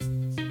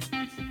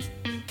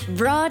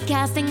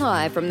Broadcasting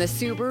live from the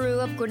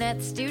Subaru of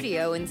Gwinnett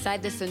studio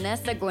inside the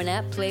Sonesta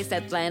Gwinnett Place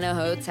Atlanta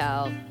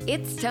Hotel.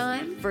 It's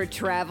time for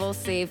Travel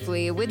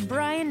Safely with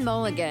Brian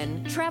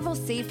Mulligan. Travel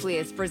Safely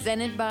is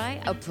presented by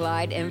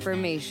Applied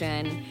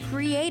Information,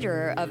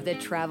 creator of the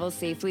Travel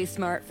Safely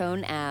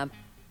smartphone app.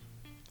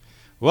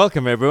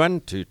 Welcome,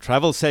 everyone, to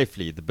Travel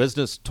Safely, the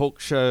business talk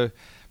show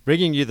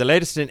bringing you the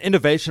latest in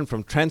innovation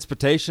from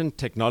transportation,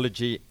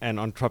 technology, and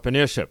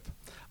entrepreneurship.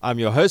 I'm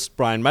your host,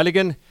 Brian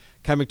Mulligan,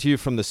 coming to you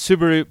from the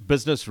Subaru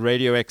Business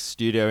Radio X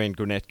studio in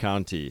Gwinnett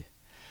County.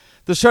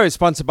 The show is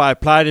sponsored by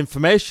Applied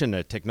Information,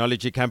 a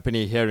technology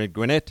company here in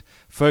Gwinnett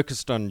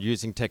focused on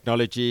using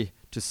technology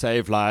to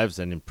save lives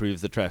and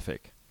improve the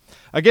traffic.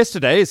 Our guest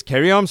today is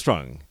Kerry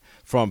Armstrong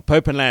from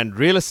Pope & Land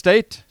Real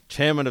Estate,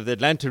 Chairman of the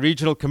Atlanta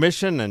Regional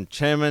Commission and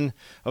Chairman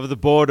of the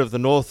Board of the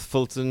North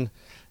Fulton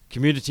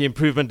Community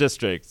Improvement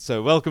District.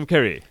 So welcome,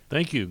 Kerry.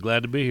 Thank you.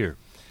 Glad to be here.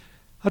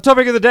 Our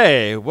topic of the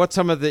day, what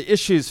some of the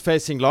issues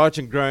facing large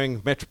and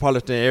growing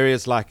metropolitan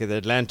areas like the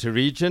Atlanta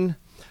region.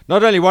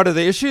 Not only what are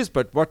the issues,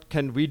 but what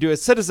can we do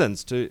as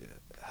citizens to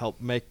help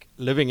make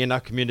living in our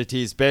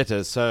communities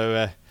better.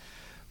 So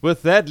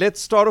with that, let's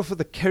start off with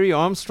the Kerry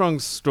Armstrong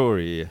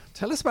story.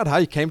 Tell us about how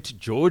you came to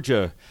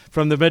Georgia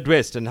from the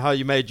Midwest and how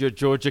you made your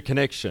Georgia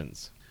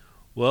connections.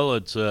 Well,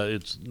 it's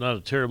not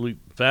a terribly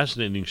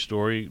fascinating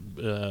story.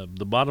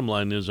 The bottom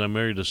line is I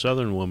married a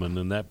Southern woman,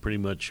 and that pretty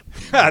much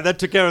that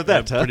took care of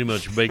that. Pretty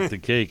much baked the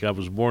cake. I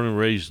was born and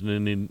raised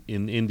in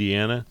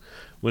Indiana,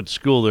 went to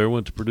school there,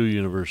 went to Purdue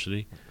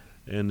University,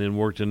 and then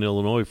worked in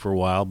Illinois for a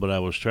while. But I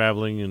was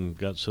traveling and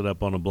got set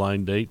up on a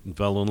blind date and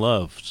fell in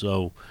love.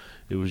 So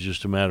it was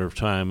just a matter of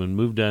time, and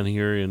moved down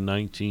here in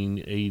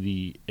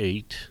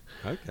 1988.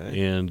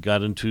 Okay. And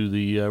got into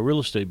the real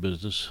estate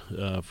business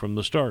from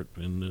the start,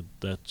 and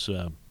that's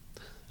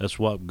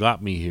what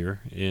got me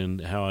here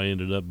and how I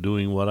ended up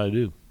doing what I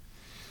do.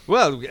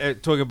 Well,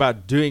 talking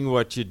about doing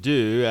what you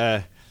do,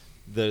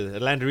 the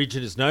Atlanta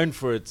region is known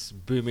for its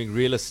booming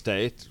real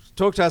estate.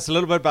 Talk to us a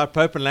little bit about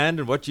Pope & Land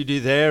and what you do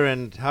there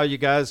and how you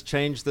guys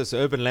changed this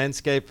urban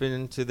landscape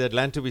into the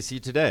Atlanta we see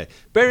today.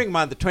 Bearing in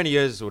mind that 20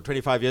 years or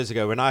 25 years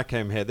ago when I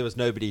came here, there was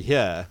nobody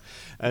here.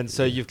 And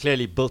so you've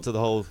clearly built the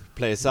whole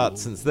place out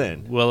since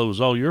then. Well, it was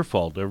all your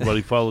fault.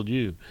 Everybody followed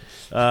you.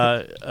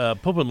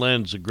 Pope &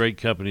 Land is a great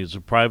company. It's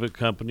a private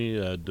company,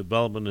 a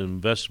development and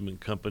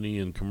investment company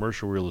in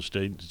commercial real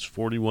estate. It's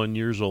 41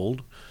 years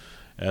old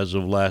as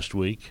of last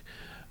week.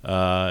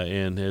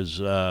 And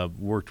has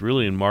worked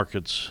really in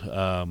markets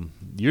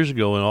years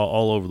ago and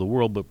all over the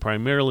world, but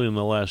primarily in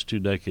the last 2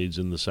 decades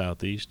in the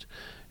Southeast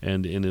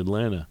and in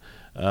Atlanta.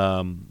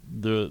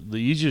 The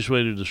easiest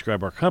way to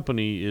describe our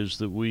company is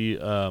that we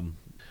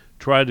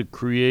try to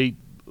create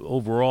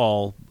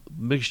overall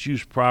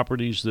mixed-use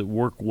properties that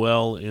work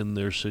well in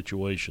their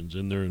situations,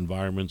 in their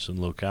environments and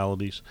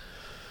localities.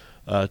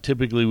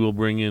 Typically, we'll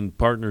bring in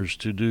partners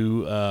to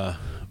do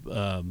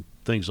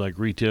things like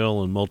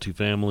retail and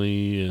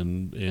multifamily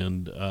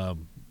and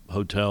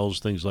hotels,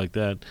 things like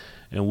that,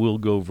 and we'll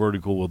go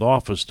vertical with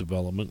office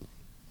development.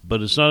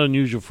 But it's not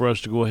unusual for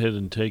us to go ahead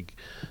and take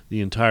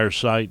the entire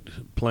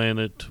site, plan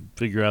it,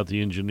 figure out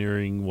the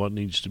engineering, what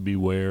needs to be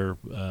where,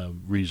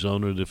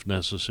 rezone it if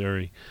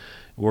necessary,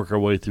 work our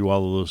way through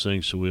all of those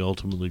things so we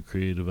ultimately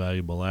create a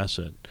valuable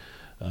asset.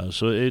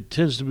 So it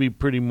tends to be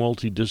pretty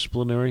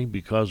multidisciplinary.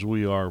 Because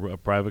we are a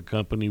private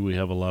company, we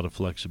have a lot of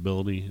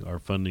flexibility. Our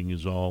funding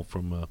is all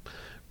from a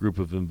group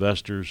of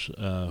investors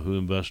who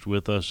invest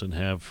with us and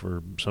have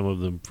for some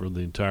of them for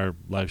the entire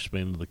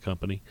lifespan of the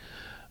company.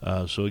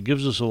 So it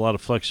gives us a lot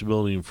of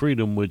flexibility and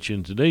freedom, which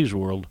in today's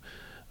world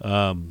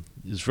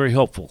is very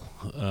helpful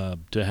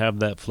to have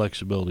that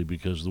flexibility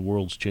because the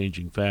world's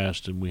changing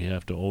fast and we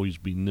have to always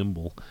be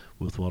nimble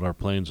with what our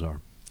plans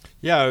are.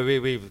 Yeah,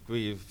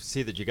 we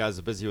see that you guys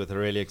are busy with a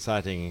really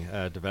exciting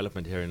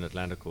development here in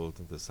Atlanta called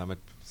the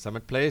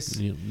Summit Place.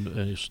 Yeah,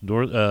 it's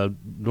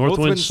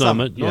Northwind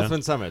Summit.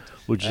 Northwind Summit.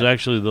 Which is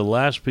actually the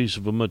last piece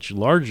of a much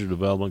larger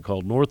development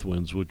called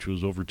Northwinds, which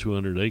was over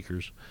 200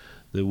 acres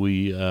that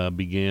we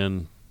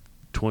began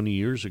 20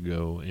 years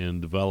ago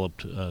and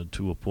developed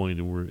to a point,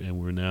 and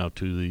we're now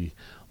to the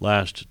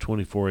last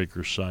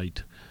 24-acre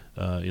site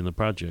in the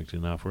project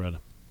in Alpharetta.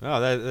 Oh,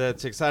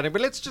 that's exciting.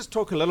 But let's just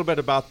talk a little bit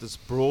about this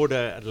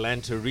broader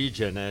Atlanta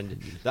region and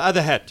the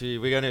other hat.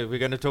 We're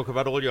going to talk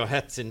about all your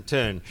hats in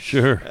turn.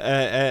 Sure.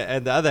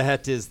 And the other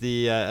hat is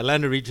the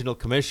Atlanta Regional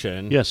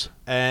Commission. Yes.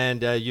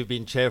 And you've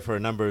been chair for a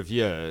number of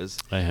years.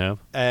 I have.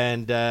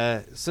 And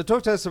so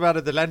talk to us about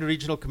it, the Atlanta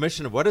Regional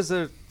Commission. What is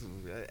the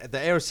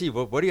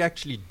ARC? What do you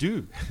actually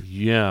do?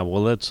 Yeah,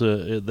 well,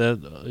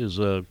 that is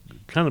a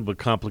kind of a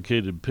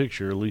complicated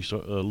picture, at least a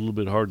little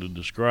bit hard to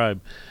describe.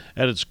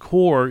 At its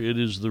core, it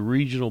is the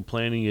regional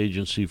planning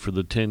agency for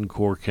the 10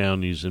 core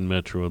counties in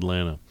Metro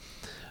Atlanta.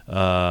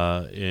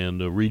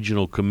 And a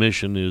regional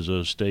commission is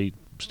a state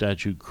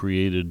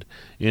statute-created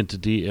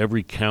entity.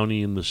 Every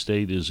county in the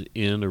state is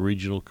in a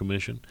regional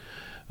commission.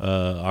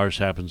 Ours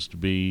happens to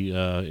be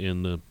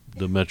in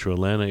the Metro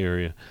Atlanta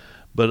area.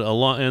 But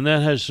and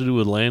that has to do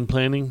with land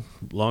planning,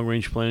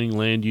 long-range planning,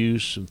 land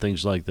use, and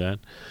things like that.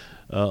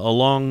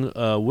 Along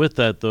with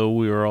that, though,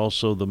 we are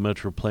also the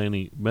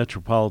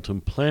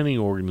Metropolitan Planning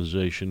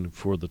Organization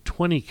for the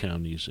 20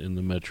 counties in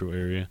the metro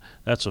area.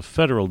 That's a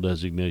federal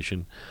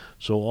designation,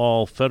 so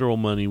all federal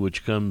money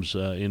which comes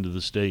into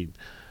the state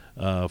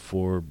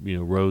for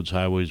roads,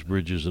 highways,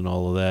 bridges, and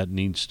all of that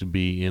needs to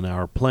be in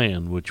our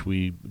plan, which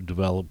we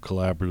develop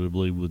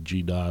collaboratively with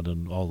GDOT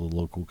and all the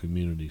local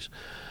communities.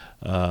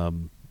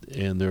 And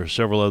there are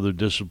several other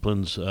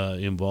disciplines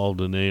involved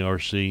in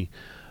ARC.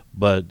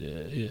 But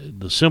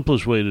the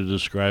simplest way to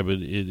describe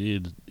it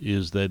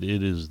is that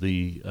it is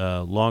the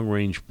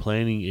long-range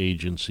planning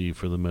agency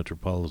for the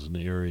metropolitan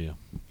area.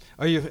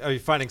 Are you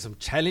finding some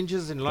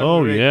challenges in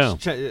long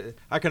range? Oh, yeah.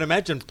 I can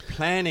imagine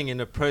planning in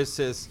a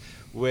process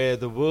where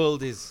the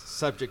world is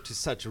subject to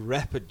such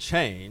rapid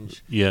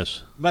change.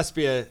 Yes, must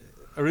be a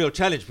real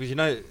challenge,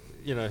 because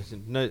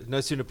no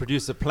sooner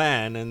produce a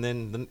plan and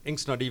then the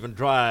ink's not even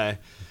dry,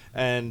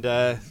 and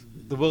the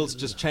world's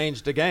just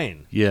changed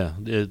again. Yeah,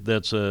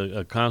 that's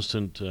a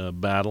constant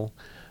battle,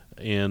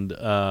 and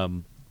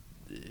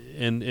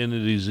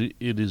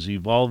it is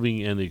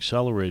evolving and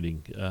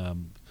accelerating.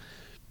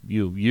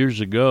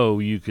 Years ago,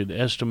 you could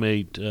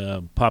estimate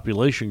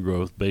population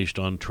growth based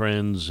on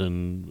trends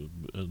and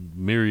a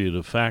myriad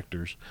of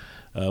factors,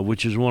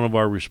 which is one of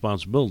our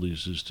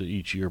responsibilities, is to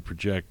each year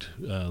project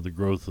the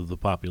growth of the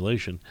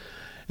population.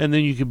 And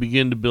then you can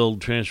begin to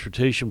build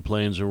transportation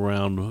plans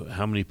around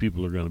how many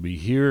people are going to be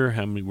here,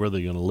 where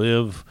they're going to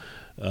live,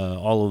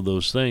 all of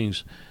those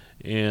things,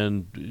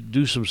 and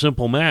do some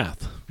simple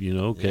math.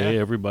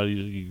 Everybody,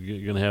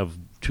 you're going to have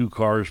 2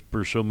 cars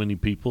per so many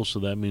people, so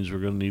that means we're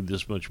going to need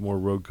this much more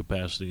road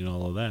capacity and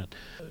all of that.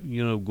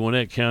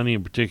 Gwinnett County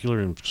in particular,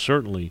 and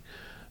certainly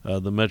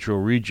the metro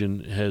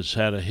region, has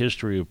had a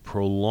history of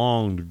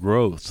prolonged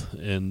growth,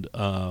 and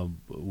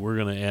we're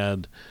going to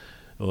add,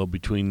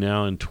 between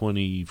now and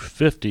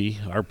 2050,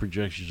 our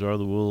projections are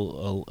that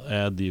we'll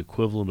add the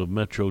equivalent of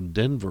Metro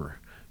Denver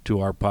to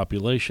our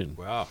population.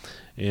 Wow.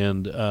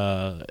 And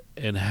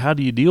how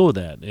do you deal with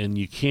that? And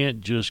you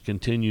can't just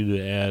continue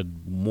to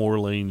add more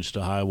lanes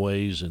to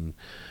highways and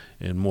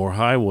more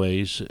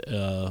highways.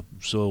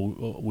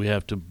 So we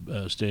have to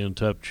stay in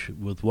touch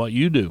with what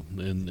you do,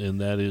 and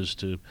that is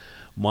to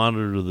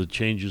monitor the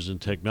changes in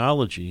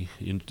technology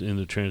in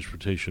the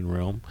transportation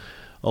realm,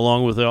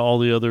 along with all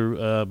the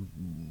other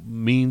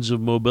means of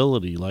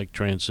mobility like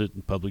transit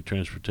and public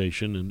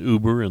transportation and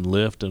Uber and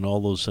Lyft and all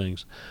those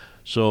things.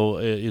 So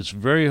it's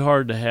very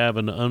hard to have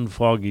an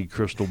unfoggy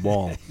crystal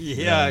ball.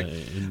 Yeah,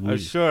 I'm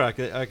sure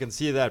I can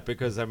see that,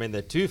 because there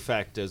are 2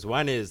 factors.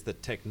 One is the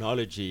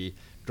technology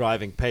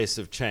driving pace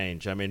of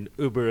change.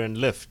 Uber and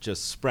Lyft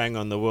just sprang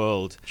on the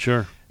world.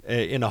 Sure.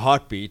 In a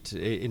heartbeat.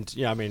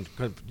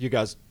 You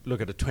guys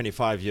look at a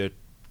 25-year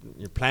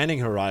planning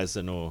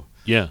horizon or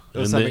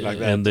something like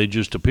that. And they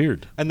just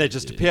appeared. And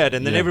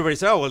then everybody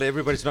said,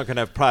 everybody's not going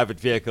to have private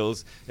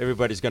vehicles.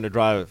 Everybody's going to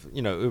drive,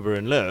 Uber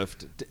and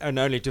Lyft, and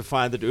only to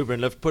find that Uber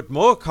and Lyft put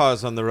more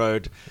cars on the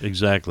road.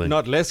 Exactly.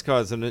 Not less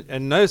cars.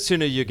 And no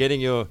sooner you're getting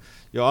your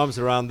arms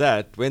around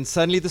that, when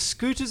suddenly the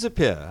scooters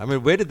appear.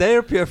 Where did they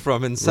appear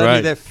from? And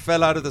suddenly they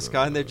fell out of the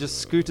sky, and they're just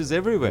scooters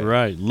everywhere.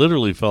 Right.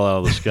 Literally fell out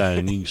of the sky,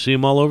 and you can see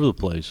them all over the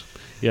place.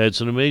 Yeah,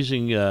 it's an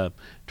amazing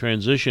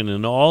transition,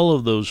 and all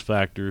of those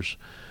factors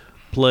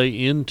play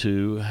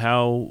into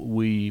how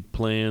we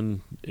plan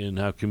and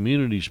how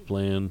communities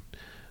plan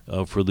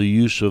for the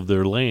use of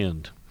their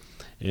land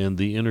and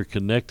the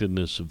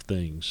interconnectedness of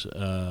things.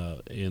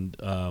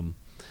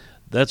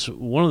 That's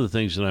one of the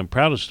things that I'm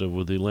proudest of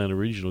with the Atlanta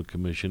Regional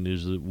Commission,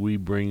 is that we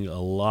bring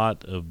a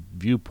lot of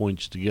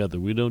viewpoints together.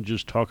 We don't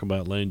just talk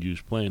about land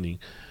use planning.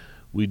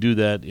 We do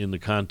that in the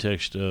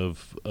context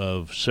of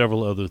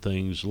several other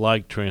things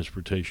like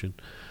transportation,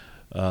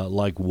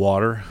 like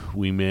water.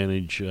 We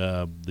manage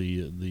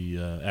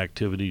the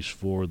activities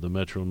for the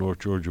Metro North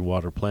Georgia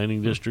Water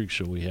Planning District,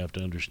 so we have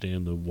to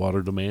understand the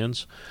water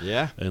demands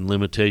and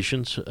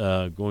limitations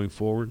going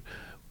forward.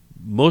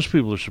 Most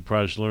people are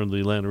surprised to learn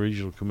the Atlanta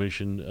Regional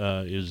Commission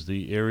is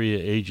the Area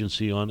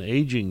Agency on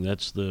Aging.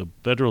 That's the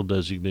federal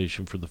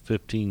designation for the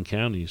 15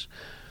 counties.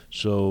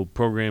 So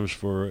programs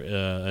for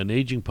an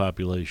aging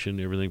population,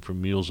 everything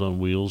from Meals on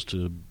Wheels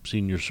to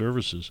senior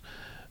services,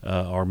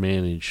 are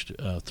managed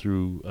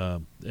through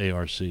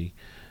ARC.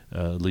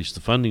 At least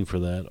the funding for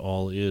that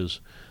all is.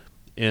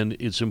 And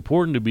it's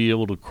important to be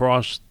able to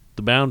cross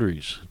the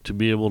boundaries, to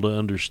be able to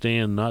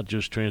understand not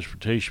just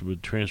transportation,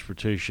 but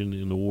transportation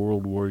in a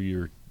world where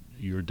your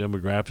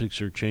demographics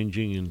are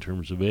changing in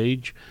terms of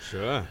age.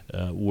 Sure.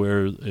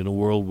 Where in a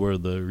world where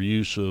the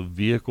use of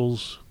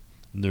vehicles,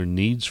 their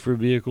needs for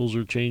vehicles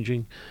are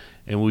changing,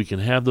 and we can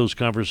have those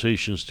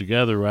conversations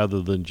together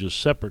rather than just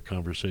separate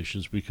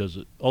conversations, because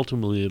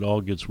ultimately it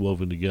all gets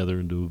woven together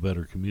into a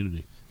better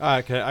community.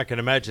 I can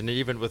imagine,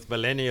 even with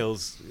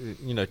millennials,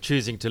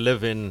 choosing to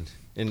live in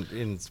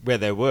where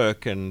they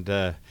work and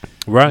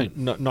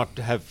not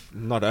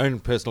own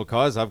personal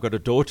cars. I've got a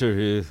daughter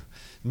who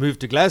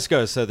moved to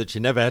Glasgow so that she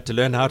never had to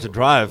learn how to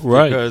drive,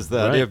 because the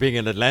idea of being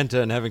in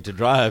Atlanta and having to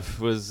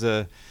drive was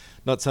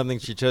not something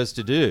she chose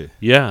to do.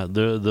 Yeah,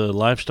 the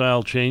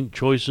lifestyle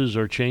choices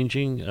are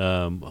changing.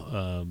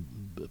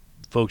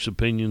 Folks'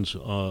 opinions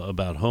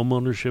about home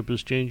ownership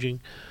is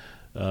changing.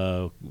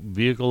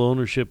 Vehicle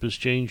ownership is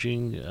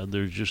changing.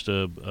 There's just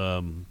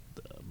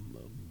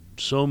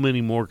so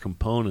many more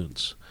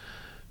components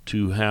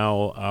to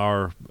how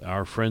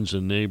our friends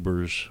and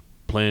neighbors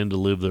plan to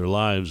live their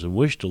lives and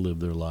wish to live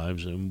their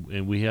lives,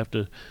 and we have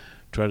to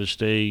try to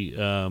stay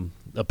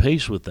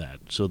apace with that,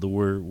 so that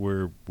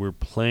we're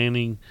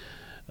planning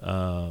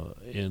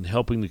and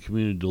helping the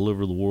community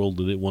deliver the world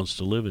that it wants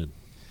to live in.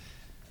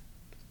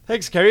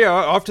 Thanks, Kerry.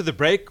 After the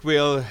break,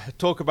 we'll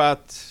talk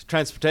about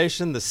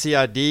transportation, the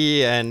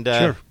CID, and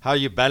Sure. how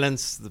you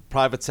balance the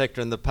private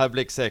sector and the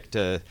public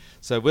sector.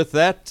 So with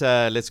that,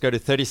 let's go to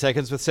 30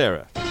 Seconds with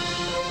Sarah.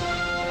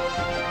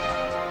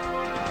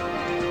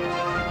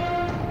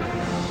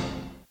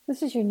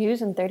 This is your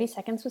news in 30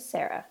 seconds with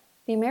Sarah.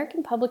 The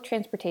American Public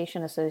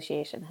Transportation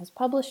Association has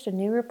published a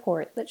new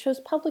report that shows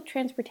public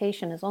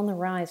transportation is on the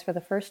rise for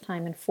the first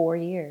time in 4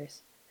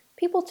 years.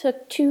 People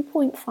took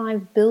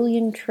 2.5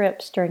 billion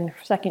trips during the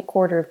second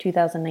quarter of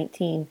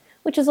 2019,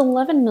 which is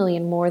 11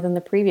 million more than the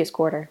previous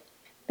quarter.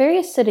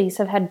 Various cities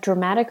have had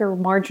dramatic or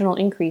marginal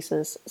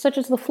increases, such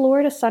as the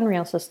Florida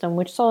Sunrail system,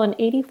 which saw an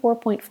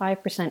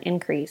 84.5%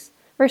 increase,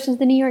 versus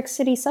the New York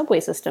City subway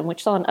system,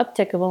 which saw an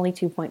uptick of only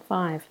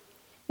 2.5%.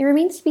 It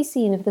remains to be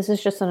seen if this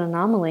is just an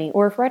anomaly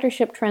or if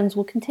ridership trends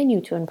will continue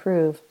to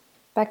improve.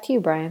 Back to you,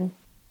 Brian.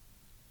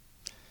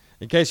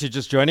 In case you're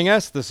just joining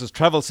us, this is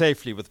Travel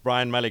Safely with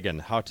Brian Mulligan,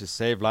 how to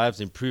save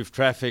lives, improve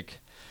traffic,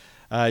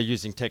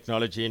 using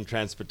technology in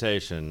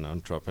transportation,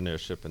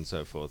 entrepreneurship, and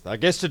so forth. Our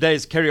guest today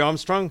is Kerry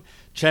Armstrong,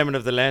 Chairman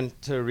of the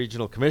Atlanta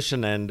Regional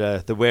Commission and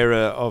the wearer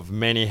of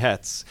many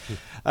hats.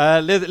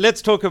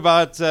 Let's talk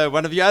about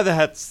one of the other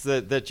hats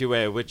that you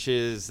wear, which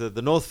is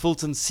the North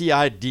Fulton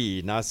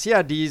CID. Now,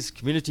 CIDs,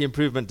 Community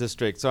Improvement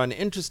Districts, are an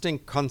interesting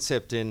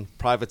concept in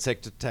private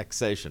sector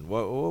taxation.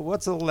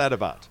 What's all that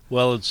about?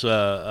 Well, it's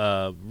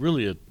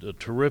really a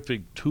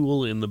terrific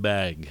tool in the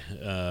bag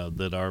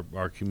that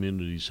our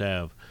communities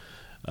have.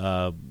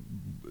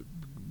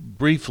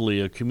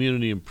 Briefly, a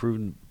community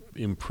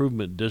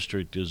improvement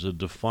district is a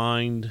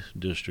defined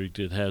district.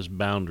 It has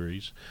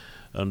boundaries.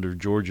 Under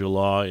Georgia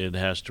law, it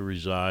has to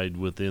reside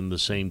within the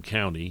same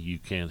county. You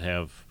can't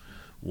have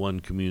one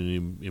community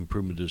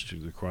improvement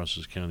district that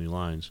crosses county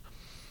lines.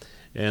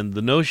 And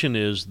the notion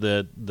is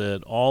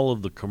that all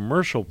of the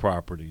commercial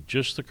property,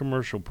 just the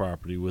commercial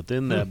property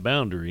within that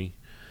boundary,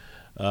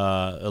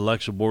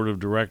 elects a board of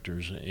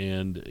directors,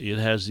 and it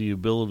has the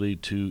ability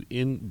to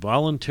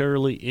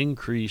voluntarily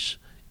increase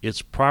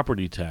its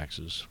property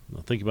taxes.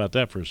 Now think about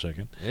that for a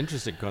second.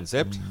 Interesting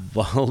concept.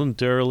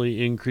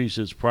 Voluntarily increase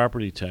its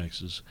property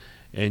taxes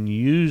and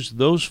use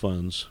those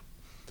funds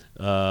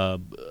under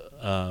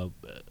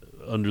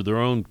their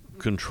own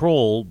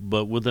control,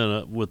 but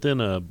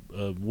within a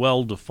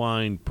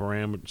well-defined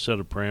set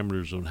of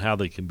parameters on how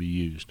they can be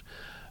used.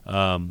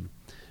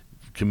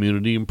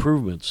 Community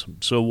improvements.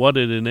 So what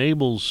it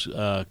enables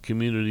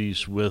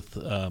communities with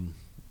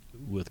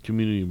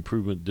community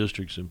improvement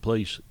districts in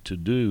place to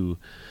do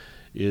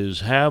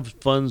is have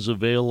funds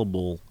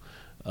available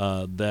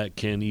that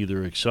can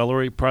either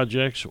accelerate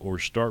projects or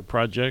start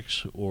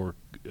projects or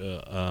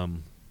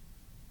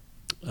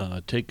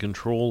take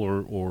control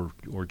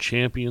or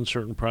champion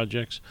certain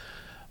projects.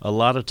 A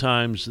lot of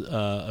times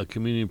a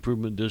community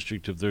improvement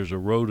district, if there's a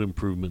road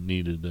improvement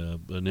needed,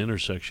 an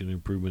intersection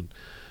improvement,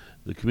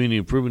 the community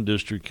improvement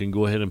district can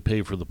go ahead and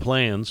pay for the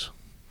plans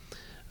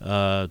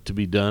to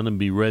be done and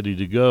be ready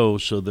to go,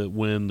 so that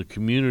when the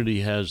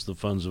community has the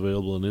funds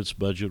available in its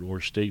budget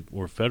or state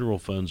or federal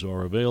funds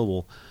are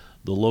available,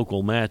 the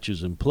local match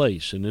is in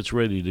place and it's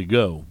ready to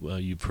go.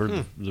 You've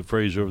heard the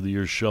phrase over the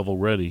years, shovel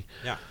ready.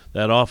 Yeah.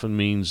 That often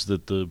means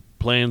that the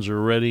plans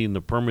are ready and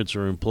the permits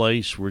are in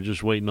place. We're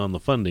just waiting on the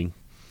funding.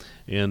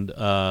 And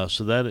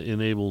so that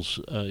enables,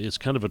 it's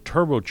kind of a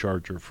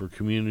turbocharger for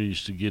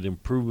communities to get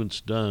improvements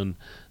done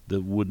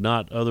that would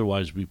not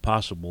otherwise be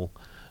possible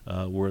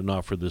were it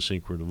not for this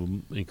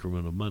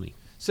increment of money.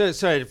 So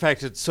in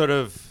fact, it's sort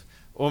of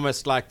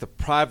almost like the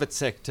private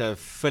sector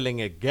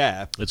filling a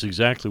gap. That's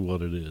exactly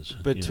what it is.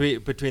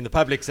 Between the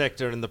public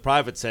sector and the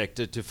private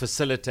sector to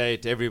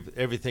facilitate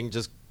everything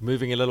just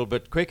moving a little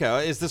bit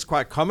quicker. Is this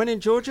quite common in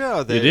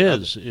Georgia? It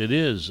is.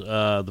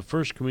 The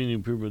first community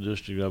improvement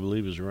district, I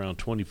believe, is around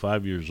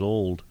 25 years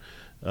old.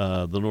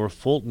 The North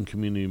Fulton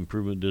Community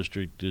Improvement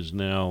District is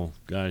now,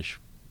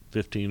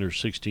 15 or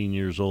 16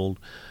 years old.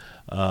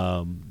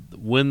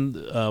 When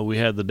we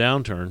had the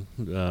downturn,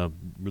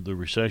 the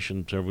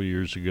recession several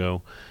years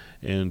ago,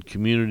 and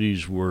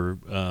communities were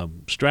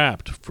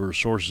strapped for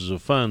sources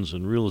of funds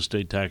and real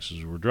estate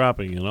taxes were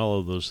dropping and all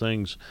of those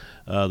things,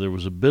 there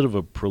was a bit of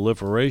a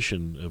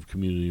proliferation of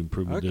community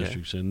improvement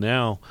districts. And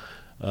now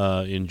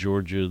in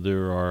Georgia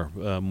there are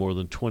more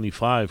than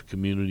 25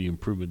 community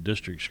improvement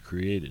districts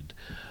created.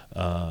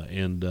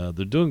 And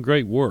they're doing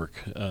great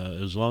work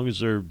as long as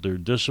they're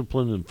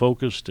disciplined and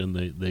focused, and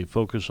they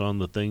focus on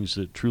the things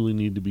that truly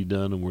need to be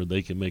done and where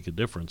they can make a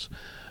difference.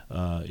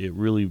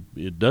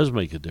 it does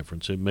make a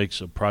difference. It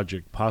makes a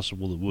project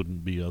possible that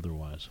wouldn't be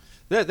otherwise.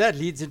 That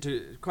leads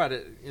into quite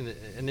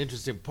an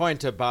interesting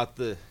point about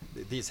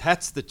these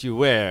hats that you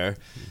wear.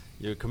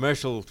 You're a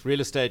commercial real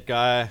estate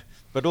guy,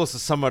 but also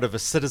somewhat of a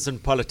citizen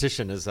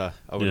politician, as I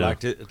would like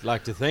to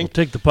think.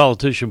 We'll take the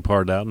politician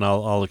part out, and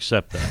I'll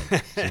accept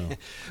that. So.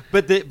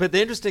 But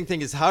the interesting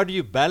thing is, how do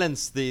you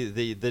balance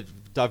the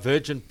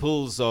divergent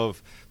pools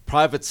of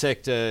private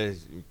sector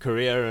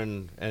career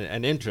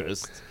and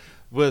interest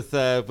with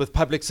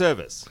public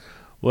service?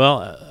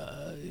 Well,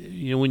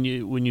 when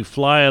you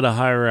fly at a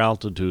higher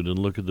altitude and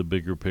look at the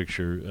bigger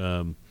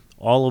picture,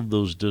 all of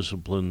those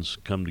disciplines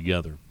come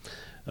together.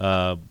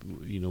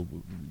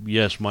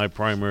 Yes, my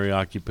primary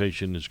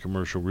occupation is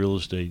commercial real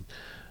estate,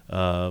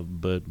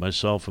 but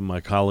myself and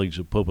my colleagues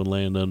at Pope &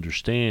 Land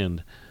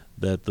understand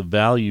that the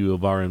value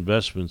of our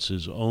investments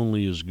is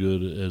only as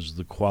good as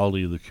the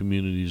quality of the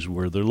communities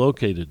where they're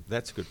located.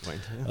 That's a good point.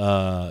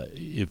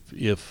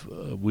 If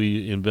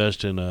we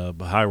invest in a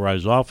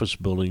high-rise office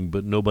building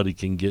but nobody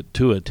can get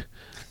to it,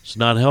 it's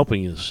not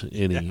helping us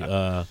any.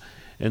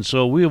 And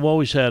so we have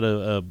always had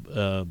a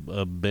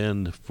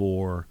bend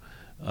for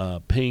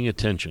paying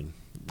attention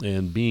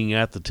and being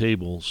at the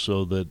table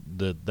so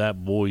that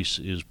voice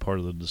is part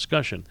of the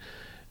discussion.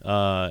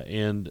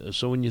 And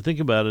so when you think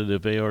about it,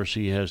 if ARC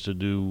has to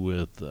do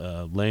with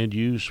land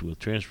use, with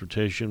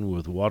transportation,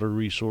 with water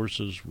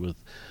resources, with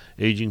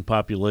aging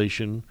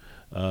population,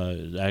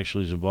 it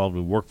actually is involved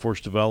in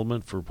workforce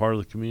development for part of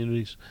the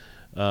communities,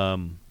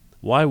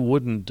 why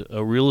wouldn't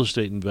a real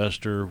estate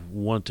investor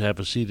want to have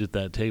a seat at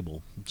that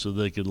table so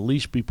they could at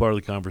least be part of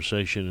the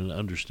conversation and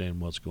understand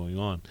what's going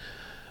on?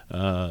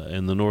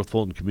 In the North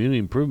Fulton Community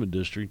Improvement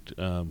District,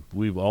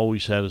 we've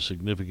always had a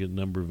significant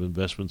number of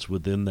investments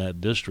within that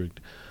district.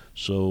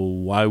 So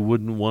why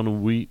wouldn't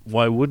we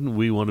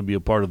want to be a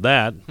part of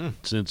that?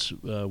 Since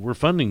we're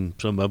funding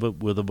some of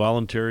it with a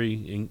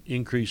voluntary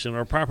increase in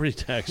our property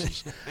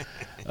taxes,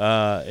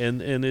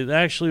 and it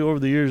actually over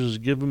the years has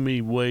given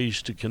me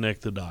ways to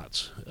connect the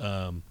dots.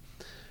 I'm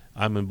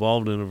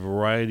involved in a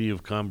variety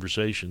of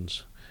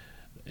conversations.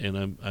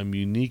 And I'm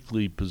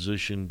uniquely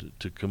positioned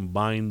to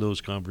combine those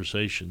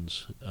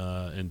conversations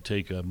and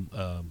take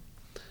to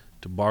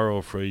borrow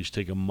a phrase,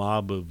 take a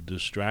mob of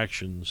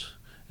distractions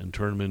and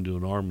turn them into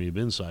an army of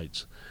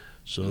insights,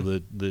 so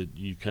that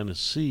you kind of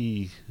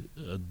see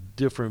a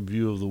different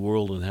view of the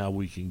world and how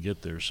we can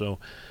get there. So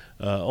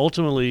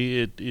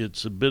ultimately,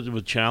 it's a bit of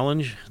a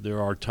challenge.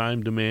 There are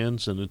time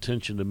demands and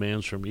attention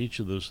demands from each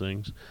of those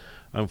things.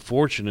 I'm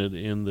fortunate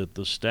in that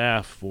the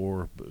staff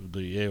for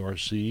the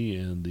ARC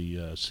and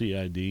the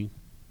CID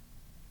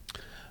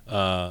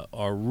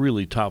are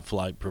really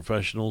top-flight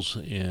professionals,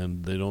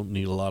 and they don't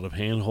need a lot of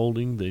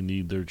hand-holding. They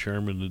need their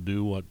chairman to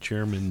do what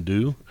chairmen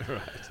do.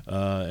 Right.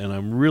 And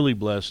I'm really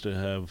blessed to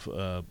have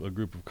a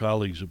group of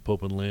colleagues at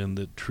Pope & Land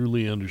that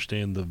truly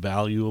understand the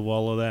value of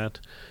all of that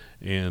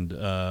and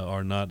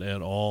are not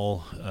at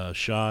all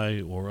shy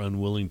or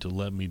unwilling to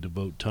let me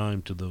devote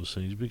time to those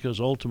things,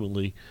 because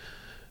ultimately,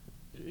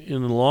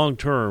 in the long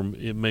term,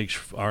 it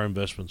makes our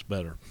investments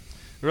better.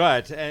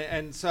 Right,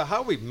 and so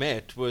how we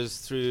met was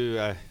through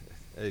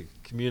a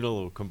communal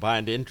or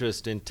combined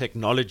interest in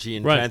technology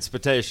and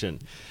transportation.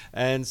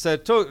 And so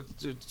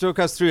talk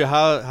us through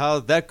how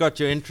that got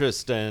your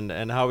interest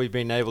and how we've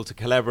been able to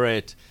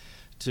collaborate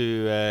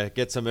to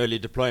get some early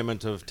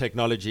deployment of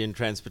technology in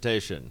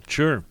transportation.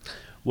 Sure.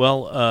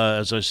 Well,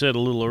 as I said a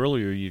little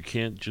earlier, you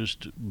can't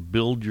just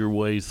build your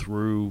way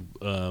through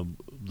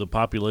the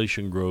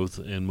population growth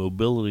and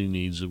mobility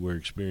needs that we're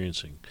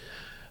experiencing.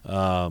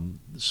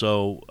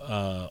 So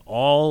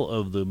all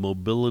of the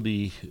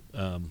mobility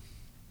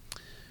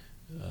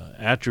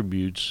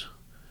attributes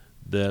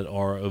that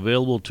are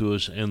available to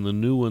us and the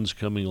new ones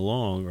coming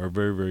along are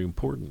very, very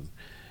important.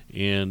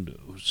 And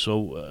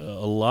so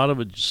a lot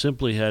of it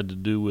simply had to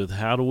do with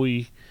how do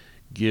we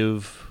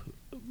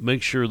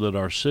make sure that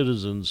our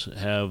citizens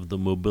have the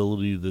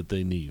mobility that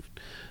they need.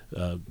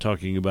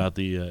 Talking about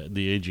the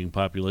aging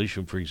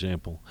population, for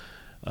example,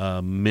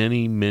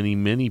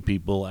 many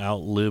people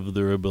outlive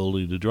their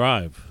ability to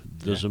drive.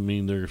 Doesn't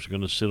mean they're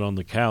going to sit on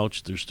the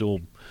couch. They're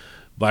still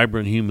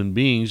vibrant human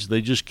beings.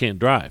 They just can't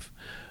drive.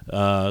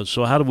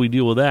 So how do we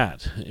deal with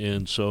that?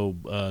 And so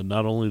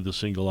not only the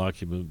single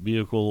occupant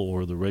vehicle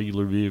or the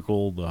regular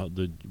vehicle,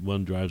 the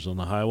one drives on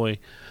the highway,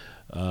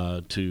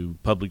 to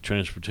public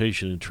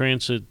transportation and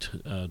transit,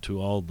 to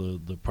all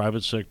the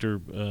private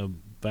sector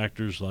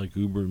factors like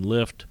Uber and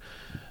Lyft.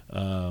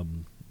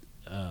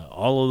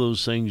 All of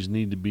those things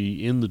need to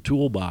be in the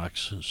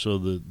toolbox so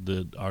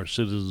that our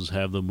citizens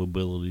have the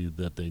mobility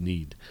that they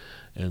need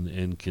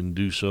and can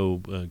do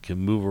so, can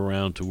move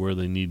around to where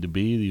they need to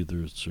be,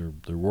 either it's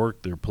their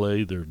work, their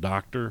play, their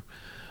doctor,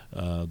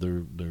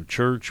 their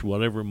church,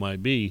 whatever it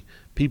might be.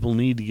 People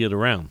need to get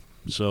around.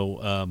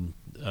 So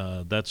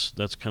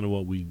that's kind of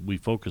what we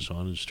focus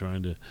on, is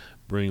trying to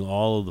bring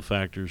all of the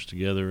factors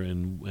together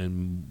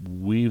and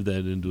weave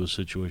that into a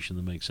situation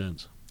that makes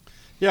sense.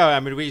 Yeah,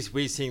 I mean,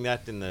 we're seeing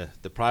that in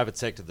the private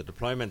sector, the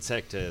deployment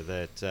sector,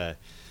 that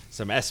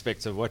some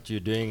aspects of what you're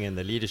doing and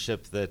the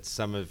leadership that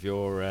some of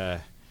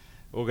your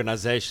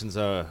organizations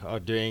are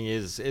doing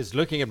is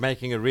looking at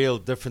making a real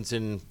difference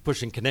in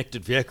pushing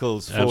connected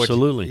vehicles forward.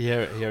 Absolutely.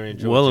 Here in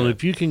Georgia. Well, and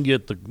if you can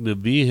get the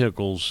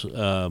vehicles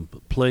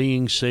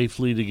playing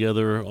safely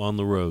together on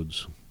the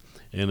roads,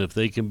 and if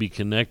they can be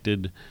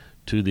connected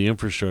to the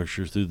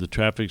infrastructure through the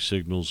traffic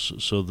signals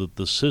so that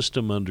the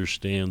system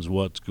understands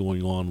what's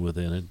going on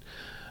within it,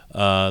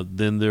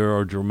 then there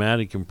are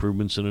dramatic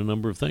improvements in a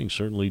number of things.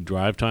 Certainly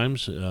drive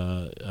times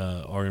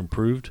are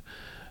improved.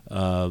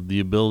 The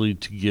ability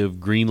to give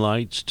green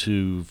lights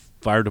to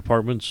fire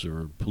departments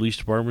or police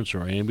departments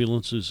or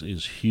ambulances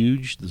is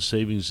huge. The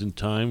savings in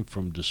time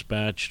from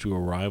dispatch to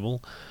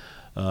arrival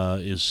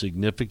is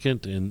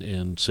significant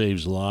and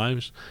saves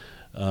lives.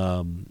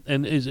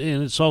 And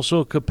it's also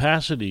a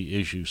capacity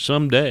issue.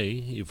 Someday,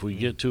 if we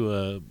get to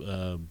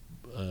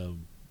a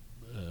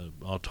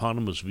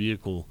autonomous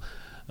vehicle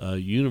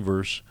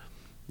universe,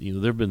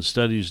 there have been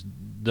studies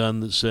done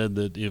that said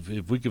that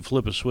if we could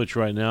flip a switch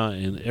right now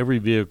and every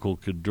vehicle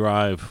could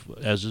drive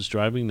as it's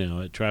driving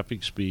now at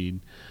traffic speed,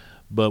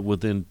 but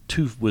with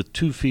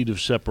 2 feet of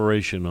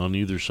separation on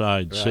either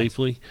side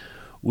safely,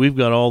 we've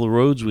got all the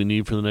roads we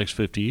need for the next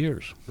 50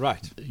 years.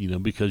 Right.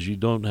 Because you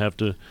don't have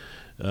to.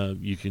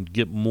 You can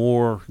get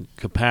more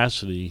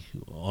capacity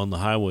on the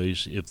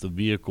highways if the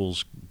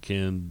vehicles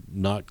can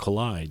not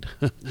collide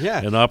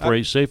and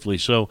operate safely.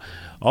 So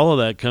all of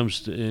that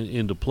comes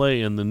into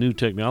play, and the new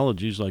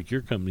technologies like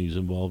your company is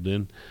involved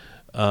in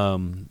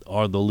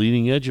are the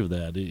leading edge of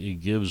that.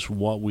 It gives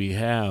what we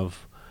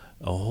have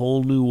a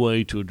whole new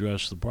way to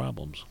address the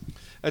problems.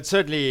 It's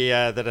certainly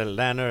that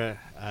Atlanta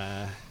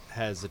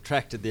has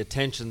attracted the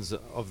attentions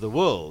of the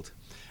world.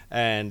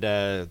 And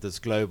this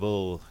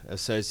global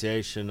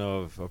association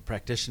of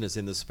practitioners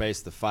in the space,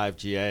 the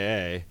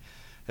 5GAA,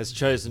 has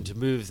chosen to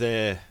move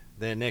their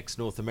next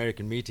North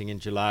American meeting in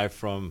July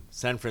from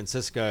San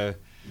Francisco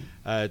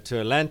to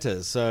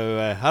Atlanta.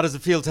 So how does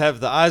it feel to have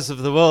the eyes of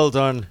the world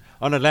on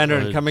Atlanta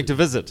and coming to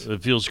visit?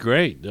 It feels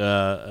great.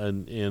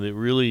 And it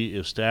really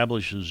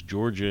establishes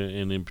Georgia,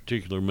 and in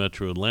particular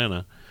Metro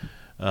Atlanta,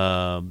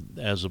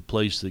 as a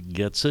place that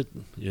gets it,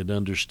 it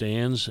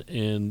understands,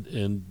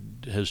 and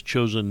has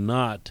chosen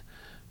not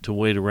to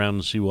wait around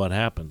and see what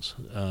happens.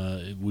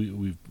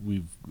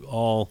 We've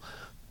all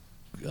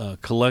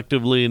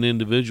collectively and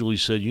individually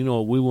said, we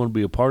want to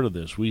be a part of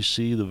this. We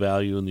see the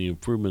value and the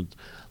improvement.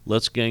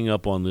 Let's gang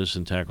up on this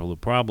and tackle the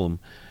problem.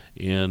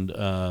 And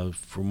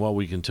from what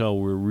we can tell,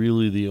 we're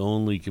really the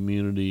only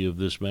community of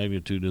this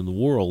magnitude in the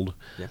world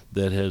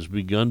that has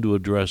begun to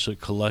address it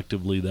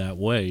collectively that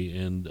way.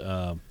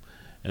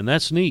 And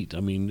that's neat. I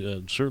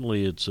mean,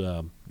 certainly it's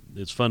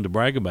fun to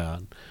brag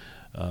about.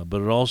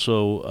 But it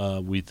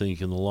also, we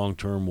think in the long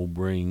term, will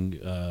bring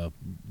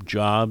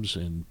jobs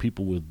and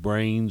people with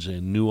brains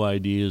and new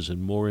ideas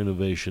and more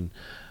innovation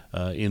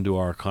into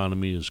our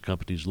economy as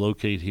companies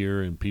locate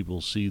here, and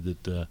people see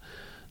that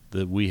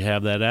we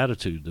have that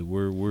attitude, that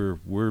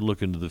we're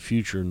looking to the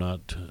future,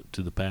 not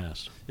to the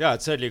past. Yeah,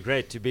 it's certainly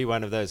great to be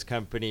one of those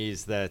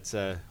companies that's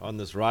on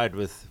this ride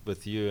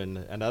with you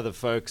and other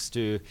folks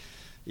to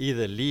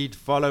either lead,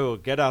 follow, or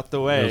get out the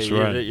way. That's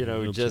right.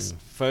 We're just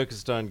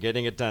focused on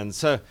getting it done.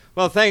 So,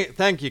 well,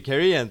 thank you,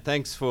 Kerry, and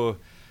thanks for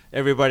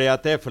everybody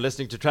out there for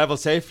listening to Travel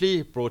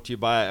Safely, brought to you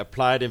by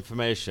Applied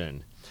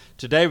Information.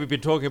 Today, we've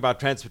been talking about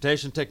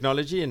transportation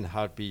technology and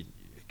how it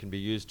can be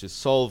used to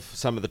solve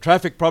some of the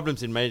traffic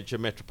problems in major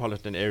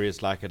metropolitan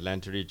areas like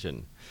Atlanta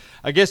region.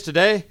 Our guest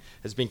today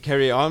has been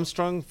Kerry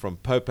Armstrong from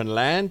Pope &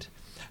 Land,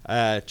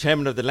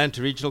 Chairman of the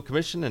Atlanta Regional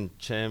Commission and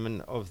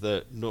Chairman of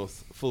the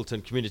North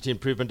Fulton Community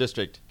Improvement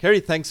District. Kerry,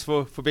 thanks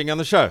for being on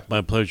the show.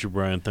 My pleasure,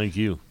 Brian. Thank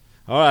you.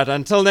 All right,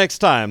 until next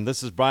time,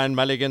 this is Brian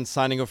Mulligan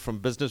signing off from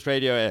Business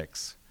Radio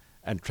X,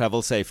 and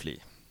travel safely.